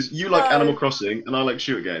over, because you like Animal Crossing and I like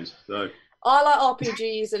shooter games. So I like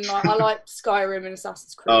RPGs and I like Skyrim and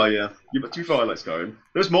Assassin's Creed. Oh yeah, but to be fair, I like Skyrim.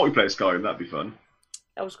 There's multiplayer Skyrim, that'd be fun.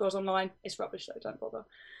 Elder Scrolls Online, it's rubbish though, don't bother.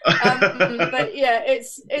 But yeah,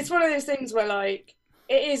 it's one of those things where like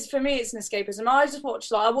it is, for me, it's an escapism. I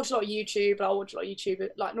watch a lot of YouTube. I watch a lot of YouTube,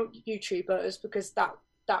 like not YouTubers, because that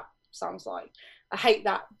sounds like, I hate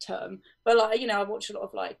that term, but like I watch a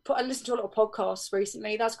lot of I listen to a lot of podcasts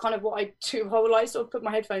recently. That's kind of what I do. I would sort of put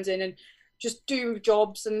my headphones in and just do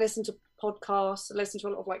jobs and listen to podcasts, listen to a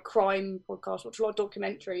lot of like crime podcasts, watch a lot of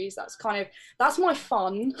documentaries. That's my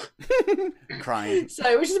fun. Crime.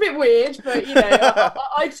 So, which is a bit weird, but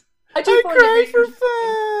I do find cry it for really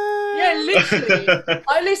fun. Yeah, literally.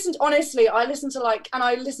 I listen to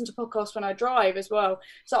podcasts when I drive as well.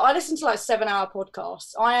 So I listen to like 7-hour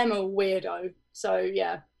podcasts. I am a weirdo. So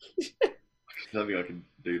yeah. I don't think I can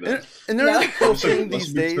do that. And there's a cool thing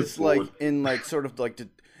these days, like in like sort of like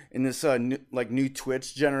in this new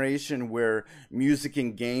Twitch generation where music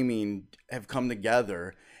and gaming have come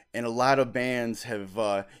together, and a lot of bands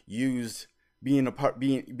have used being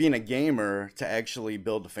a gamer to actually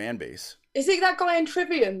build a fan base. Is it that guy in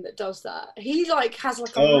Trivium that does that? He has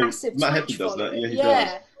a massive Matt Twitch Heffy does that. Yeah, he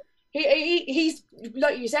does. He He's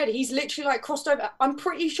like you said, he's literally like crossed over. I'm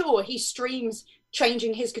pretty sure he streams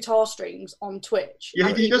changing his guitar strings on Twitch.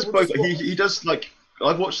 Yeah, he does both. He does like,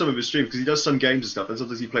 I've watched some of his streams because he does some games and stuff, and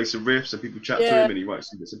sometimes he plays some riffs and people chat to him and he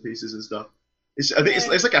writes some bits and pieces and stuff. I think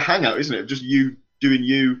it's like a hangout, isn't it? Just you doing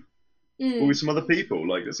you with some other people.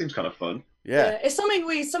 Like, that seems kind of fun. Yeah, it's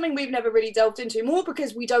something we've never really delved into, more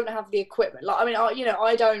because we don't have the equipment. Like, I mean,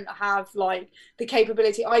 I don't have like the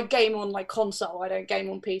capability. I game on like console. I don't game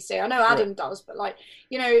on PC. I know Adam does, but like,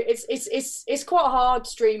 it's quite hard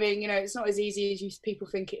streaming. It's not as easy as people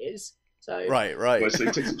think it is. So right. Well,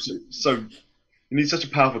 so you need such a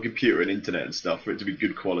powerful computer and internet and stuff for it to be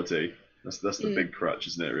good quality. That's the big crutch,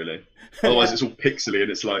 isn't it? Really. Otherwise, it's all pixely and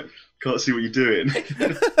it's like, can't see what you're doing.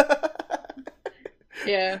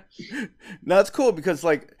 Yeah. No, it's cool because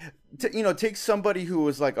like, take somebody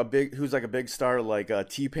who's like a big star like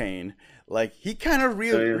T-Pain. Like, he kind of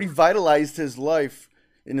revitalized his life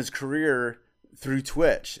in his career through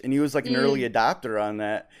Twitch, and he was like an early adopter on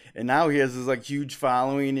that. And now he has this like huge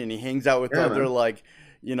following, and he hangs out with other like,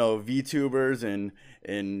 VTubers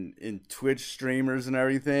and Twitch streamers and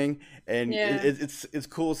everything. And it's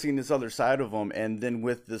cool seeing this other side of him. And then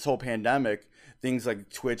with this whole pandemic, things like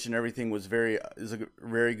Twitch and everything is a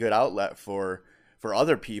very good outlet for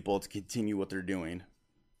other people to continue what they're doing.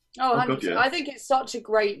 Oh, Oh god, 100%. yeah. I think it's such a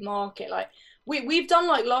great market. Like we've done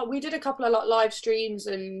like we did a couple of like live streams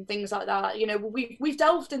and things like that. You know, we've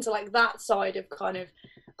delved into like that side of kind of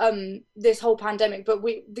this whole pandemic, but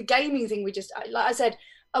the gaming thing we just like I said,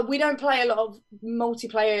 we don't play a lot of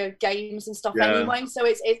multiplayer games and stuff Yeah. anyway, so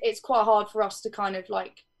it's quite hard for us to kind of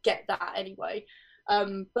like get that anyway.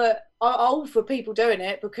 But I'll for people doing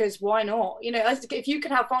it because why not? You know, if you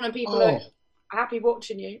can have fun and people are Oh, happy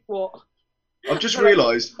watching you, what? I've just But, like,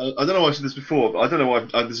 realised. I don't know why I said this before, but I don't know why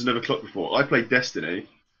this has never clocked before. I played Destiny,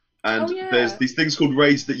 and oh yeah. there's these things called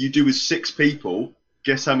raids that you do with 6 people.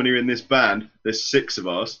 Guess how many are in this band? There's 6 of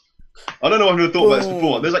us. I don't know. I've never thought about this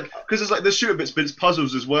before. There's like because there's shooter bits, but it's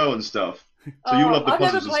puzzles as well and stuff. So you'll love the I've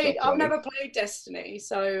never puzzles and played. stuff. I've Charlie. never played Destiny,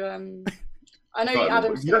 so I know Right,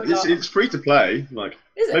 Adam's. you know, it's free to play. Like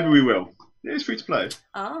Is it? maybe we will. Yeah, it's free to play.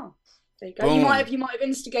 Ah, there you go. Boom. You might have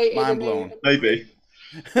instigated. Mind a blown. new- Maybe.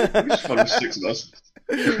 It's fun with 6 of us.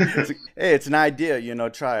 Hey, it's an idea, you know.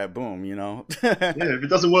 Try it, boom, you know. Yeah, if it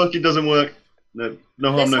doesn't work, it doesn't work. No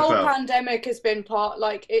harm, This no whole foul. pandemic has been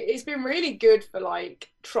it's been really good for like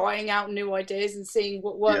trying out new ideas and seeing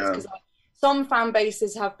what works Yeah. because like some fan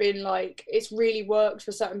bases have been like it's really worked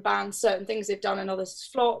for certain bands, certain things they've done and others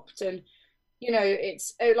flopped, and you know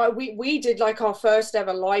it's like we did like our first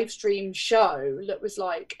ever live stream show that was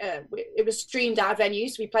like it was streamed at a venue,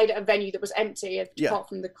 so we played at a venue that was empty Yeah. apart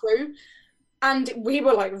from the crew. And we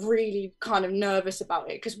were like really kind of nervous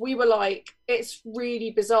about it because we were like, it's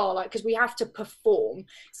really bizarre, like, because we have to perform.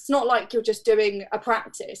 It's not like you're just doing a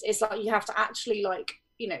practice. It's like you have to actually, like,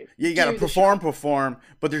 you know. Yeah, you gotta do the perform,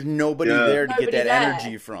 but there's nobody Yeah. there to Nobody get that there.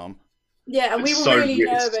 energy from. Yeah, and we It's were so really weird,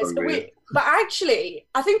 it's nervous. so But weird. but actually,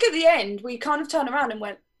 I think at the end, we kind of turned around and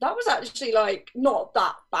went, that was actually like not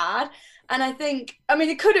that bad. And I think, I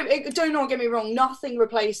mean, do not get me wrong, nothing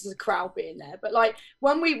replaces a crowd being there. But like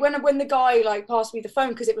when the guy like passed me the phone,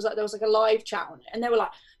 because it was like there was like a live chat on it, and they were like,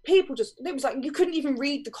 people just, it was like you couldn't even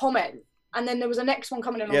read the comment. And then there was a next one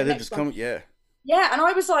coming in. Yeah, on the they're next just one. coming. Yeah, Yeah, and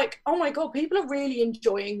I was like, oh my God, people are really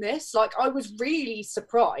enjoying this. Like, I was really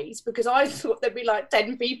surprised because I thought there'd be like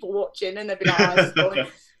 10 people watching and they'd be like, oh, this is boring.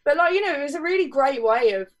 But like, you know, it was a really great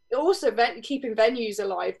way of also keeping venues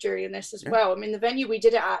alive during this as well. I mean, the venue we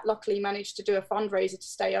did it at luckily managed to do a fundraiser to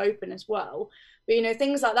stay open as well. But, you know,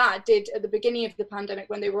 things like that did at the beginning of the pandemic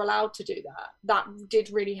when they were allowed to do that did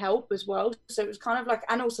really help as well. So it was kind of like,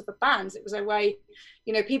 and also for bands, it was a way,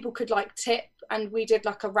 you know, people could like tip, and we did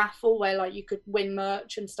like a raffle where like you could win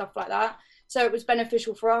merch and stuff like that. So it was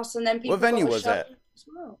beneficial for us. And then people. What venue got a was show that? as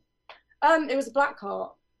well. It was a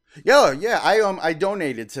Blackheart. yeah. I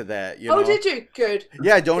donated to that. You know? Oh, did you? Good.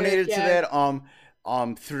 Yeah, I donated Good, to yeah.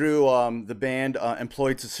 that. Through the band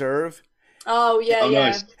Employed to Serve. Oh yeah, Oh, yeah.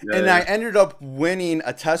 nice. Yeah, And yeah. I ended up winning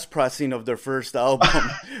a test pressing of their first album.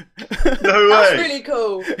 No That's way. really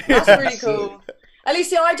cool. That's really cool. At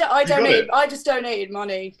least I got donated. it. I just donated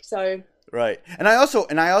money. So Right, and I also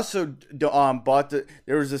bought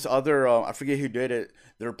there was this other I forget who did it.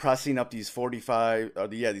 They're pressing up these 45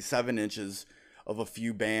 these 7 inches of a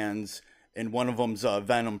few bands, and one of them's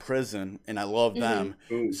Venom Prison, and I love them.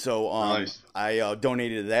 Ooh, So nice. I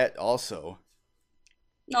donated that also.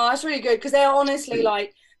 no, that's really good because they're honestly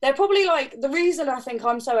like they're probably like the reason I think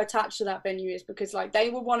I'm so attached to that venue is because like they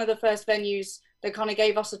were one of the first venues that kind of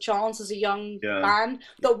gave us a chance as a young Yeah. band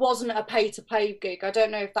that wasn't a pay-to-play gig. I don't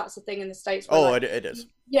know if that's a thing in the States. Where, Oh, like, it is.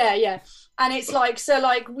 yeah, and it's like so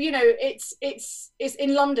like you know it's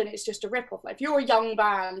in London it's just a rip-off. Like if you're a young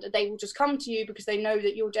band, they will just come to you because they know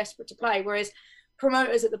that you're desperate to play. Whereas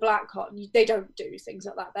promoters at the Blackheart, they don't do things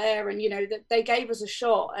like that there. And you know that they gave us a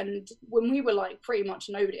shot, and when we were like pretty much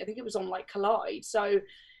nobody, I think it was on like Collide. So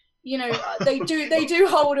you know they do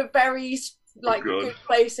hold a very like God. good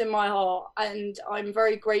place in my heart, and I'm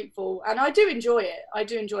very grateful, and I do enjoy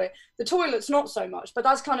it. The toilets not so much, but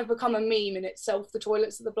that's kind of become a meme in itself, the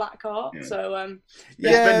toilets at the Blackheart. Yeah. So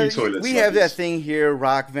There's Yeah, venue toilets we like have that this. thing here: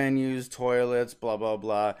 rock venues, toilets, blah blah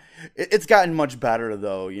blah. It's gotten much better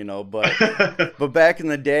though, you know. But but back in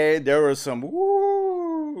the day, there was some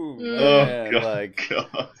woo, Mm. man, Oh god.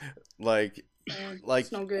 God. like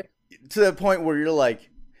it's not good. to the point where you're like,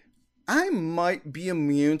 I might be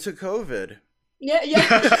immune to COVID. Yeah.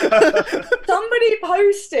 Somebody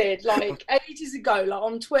posted like ages ago, like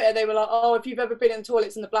on Twitter, they were like, "Oh, if you've ever been in the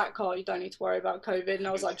toilets in the Blackheart, you don't need to worry about COVID." And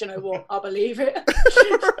I was like, "Do you know what? I believe it."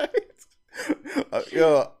 Right? You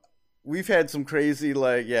know, we've had some crazy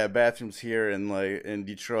bathrooms here in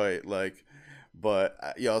Detroit, but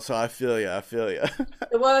so I feel you.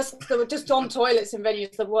 The worst, they were just on toilets in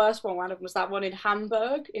venues. The worst one, Adam, was that one in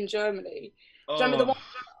Hamburg in Germany. Do you remember the one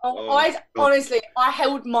Oh, honestly, I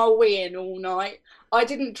held my wee in all night. I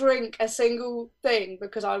didn't drink a single thing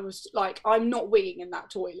because I was like, I'm not weeing in that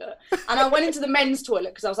toilet. And I went into the men's toilet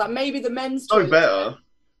because I was like, maybe the men's No toilet. better.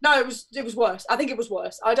 No, it was worse. I think it was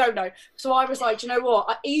worse. I don't know. So I was like, do you know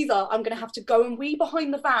what? Either I'm going to have to go and wee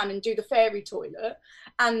behind the van and do the fairy toilet.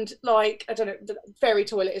 And like, I don't know, the fairy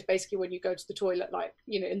toilet is basically when you go to the toilet, like,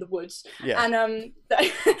 you know, in the woods. Yeah. And, That's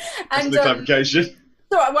and, the clarification.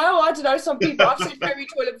 so, well, I don't know. Some people, I've seen fairy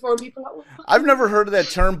toilet before and people are like, well, I've never heard of that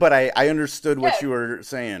term, but I understood what Yeah. you were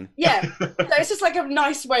saying. yeah. So it's just like a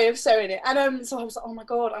nice way of saying it. And so I was like, oh my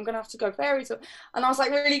God, I'm going to have to go fairy toilet. And I was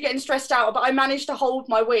like really getting stressed out, but I managed to hold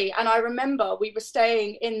my wee. And I remember we were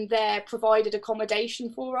staying in their provided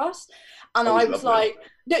accommodation for us. And That was I was lovely.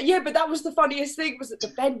 like, yeah, but that was the funniest thing was that the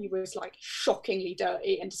venue was like shockingly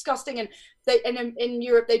dirty and disgusting. And in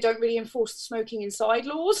Europe, they don't really enforce smoking inside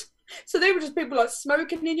laws. So they were just people like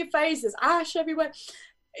smoking in your face. There's ash everywhere.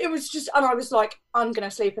 It was just, and I was like, I'm going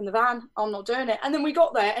to sleep in the van. I'm not doing it. And then we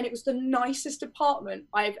got there and it was the nicest apartment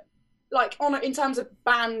I've like in terms of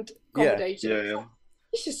band accommodation. Yeah.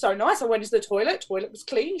 It's just so nice. I went into the toilet was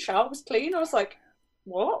clean, shower was clean. I was like,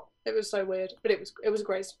 what? It was so weird, but it was a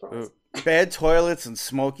great surprise. Ooh, bad toilets and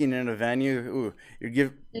smoking in a venue. Ooh, you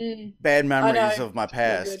give bad memories of my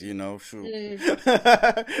past, good. you know. Shoot. Especially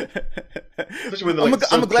when they're, like,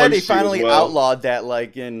 so I'm glad they close to you as finally well. outlawed that,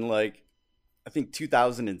 like in like I think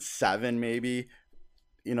 2007 maybe.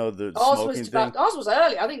 You know, the smoking thing. Ours was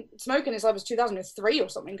early. I think smoking inside was 2003 or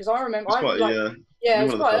something because I remember. It's quite, Yeah, it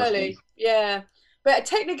was one of the quite first early. ones. Yeah, but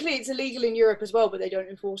technically it's illegal in Europe as well, but they don't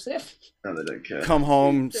enforce it. No, they don't care. Come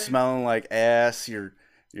home smelling like ass. Your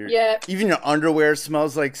Yeah, even your underwear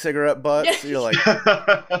smells like cigarette butts. Yeah. You're like,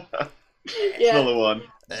 yeah. Another one.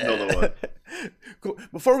 It's another one. Cool.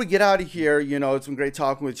 Before we get out of here, you know, it's been great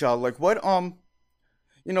talking with y'all. Like, what,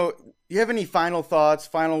 you know, you have any final thoughts,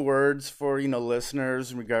 final words for, you know,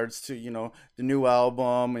 listeners in regards to, you know, the new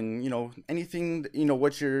album and, you know, anything, you know,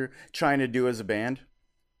 what you're trying to do as a band?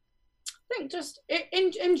 I think just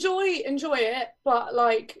enjoy it, but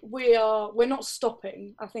like we're not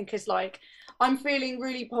stopping. I think is like I'm feeling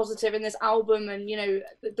really positive in this album, and you know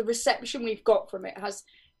the reception we've got from it has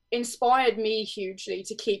inspired me hugely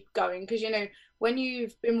to keep going, because you know when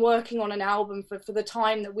you've been working on an album for the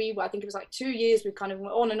time that we were, I think it was like 2 years, we kind of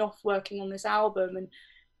went on and off working on this album, and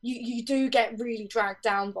you do get really dragged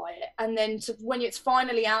down by it, and then when it's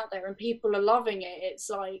finally out there and people are loving it, it's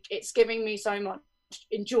like it's giving me so much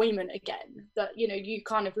enjoyment again that you know you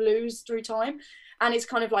kind of lose through time, and it's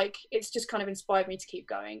kind of like it's just kind of inspired me to keep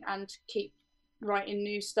going and keep writing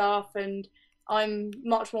new stuff, and I'm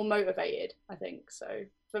much more motivated, I think. So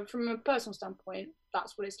from a personal standpoint,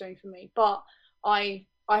 that's what it's doing for me, but I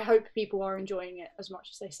hope people are enjoying it as much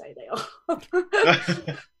as they say they are.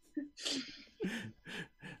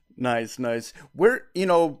 Nice. Where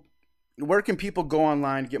can people go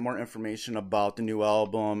online to get more information about the new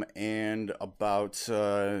album and about,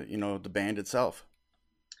 you know, the band itself?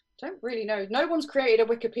 Don't really know. No one's created a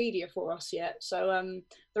Wikipedia for us yet, so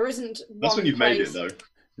there isn't. That's when you've made it, place. though.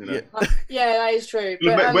 You know? Yeah, that is true.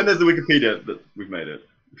 But, when there's the Wikipedia, that we've made it.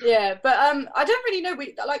 Yeah, but I don't really know.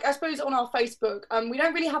 I suppose on our Facebook, we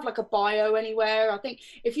don't really have like a bio anywhere. I think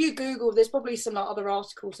if you Google, there's probably some like, other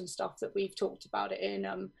articles and stuff that we've talked about it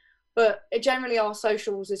in. But generally, our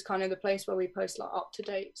socials is kind of the place where we post like up to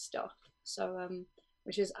date stuff. So,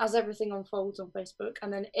 which is As Everything Unfolds on Facebook,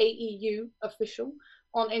 and then AEU Official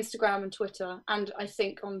on Instagram and Twitter, and I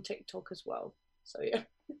think on TikTok as well. So yeah.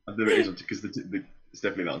 I know it is on because it's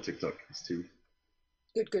definitely not on TikTok. It's too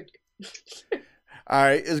Good. All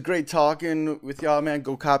right, it's great talking with y'all, man.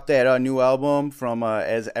 Go cop that new album from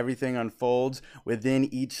As Everything Unfolds.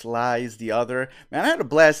 Within Each Lies the Other. Man, I had a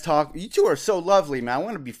blast talking. You two are so lovely, man. I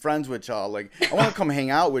want to be friends with y'all. Like, I want to come hang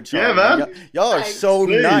out with y'all. Yeah, man. Y'all are so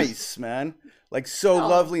Please. nice, man. Like, so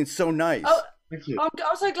lovely and so nice. Oh, Thank you. I'm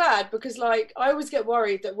so glad, because like I always get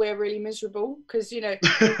worried that we're really miserable, because you know.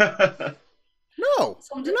 No,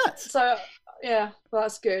 you're not. So yeah, well,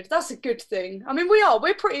 that's good. That's a good thing. I mean,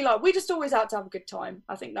 we're pretty like we're just always out to have a good time.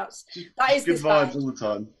 I think that is good this vibes band. all the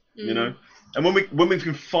time. You know, and when we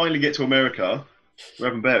can finally get to America, we're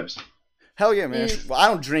having bevs. Hell yeah, man. Well, I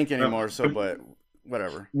don't drink anymore, so but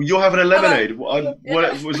whatever. You're having a lemonade. As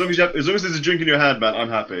long as there's a drink in your hand, man, I'm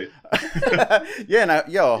happy. Yeah, and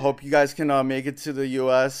I hope you guys can make it to the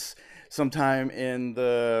U.S. sometime in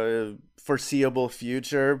the foreseeable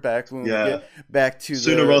future. Back when we get back to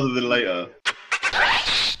sooner rather than later.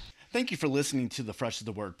 Thank you for listening to the Fresh of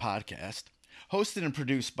the Word podcast, hosted and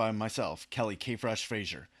produced by myself, Kelly K. Fresh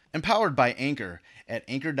Frazier, empowered by Anchor at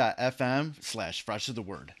anchor.fm/Fresh of the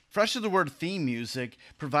Word. Fresh of the Word theme music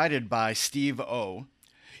provided by Steve O.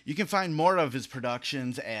 You can find more of his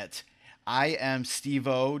productions at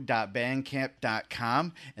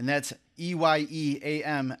iamsteveo.bandcamp.com, and that's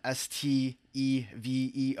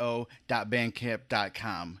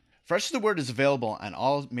EYEAMSTEVEO.bandcamp.com. Fresh is the Word is available on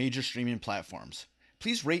all major streaming platforms.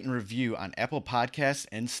 Please rate and review on Apple Podcasts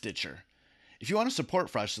and Stitcher. If you want to support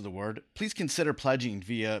Fresh is the Word, please consider pledging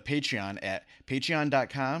via Patreon at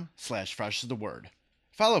patreon.com/freshistheword.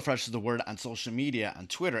 Follow Fresh is the Word on social media on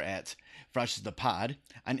Twitter at Fresh is the Pod,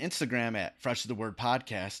 on Instagram at Fresh is the Word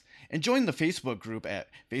Podcast, and join the Facebook group at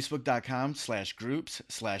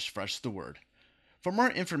facebook.com/groups/Fresh is the Word. For more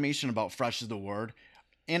information about Fresh is the Word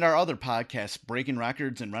and our other podcasts, Breaking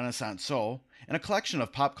Records and Renaissance Soul, and a collection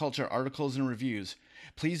of pop culture articles and reviews,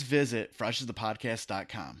 please visit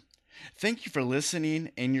freshesthepodcast.com. Thank you for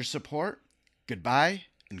listening and your support. Goodbye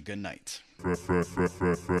and good night. Fresh is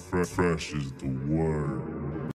the word.